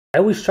I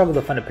always struggle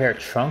to find a pair of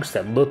trunks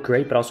that look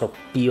great but also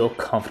feel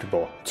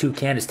comfortable.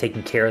 Tucann is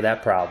taking care of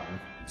that problem.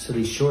 So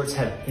these shorts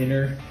have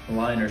inner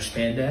liner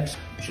spandex,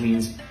 which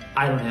means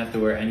I don't have to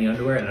wear any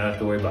underwear and I don't have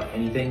to worry about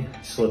anything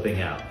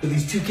slipping out. So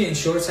these Tucann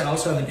shorts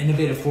also have an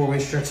innovative four-way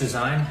stretch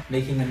design,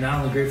 making them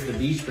not only great for the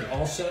beach, but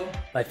also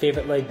my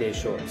favorite leg day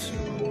shorts.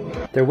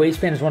 Their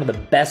waistband is one of the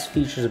best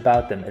features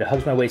about them. It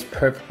hugs my waist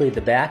perfectly at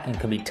the back and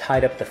can be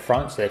tied up at the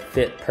front so they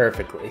fit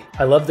perfectly.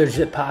 I love their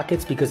zip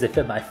pockets because they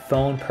fit my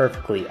phone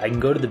perfectly. I can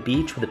go to the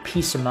beach with a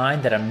peace of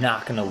mind that I'm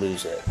not gonna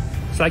lose it.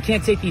 So I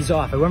can't take these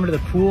off. I wear them to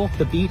the pool,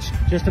 the beach,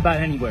 just about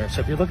anywhere.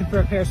 So if you're looking for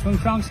a pair of swim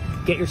trunks,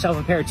 get yourself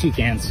a pair of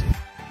Tucanns.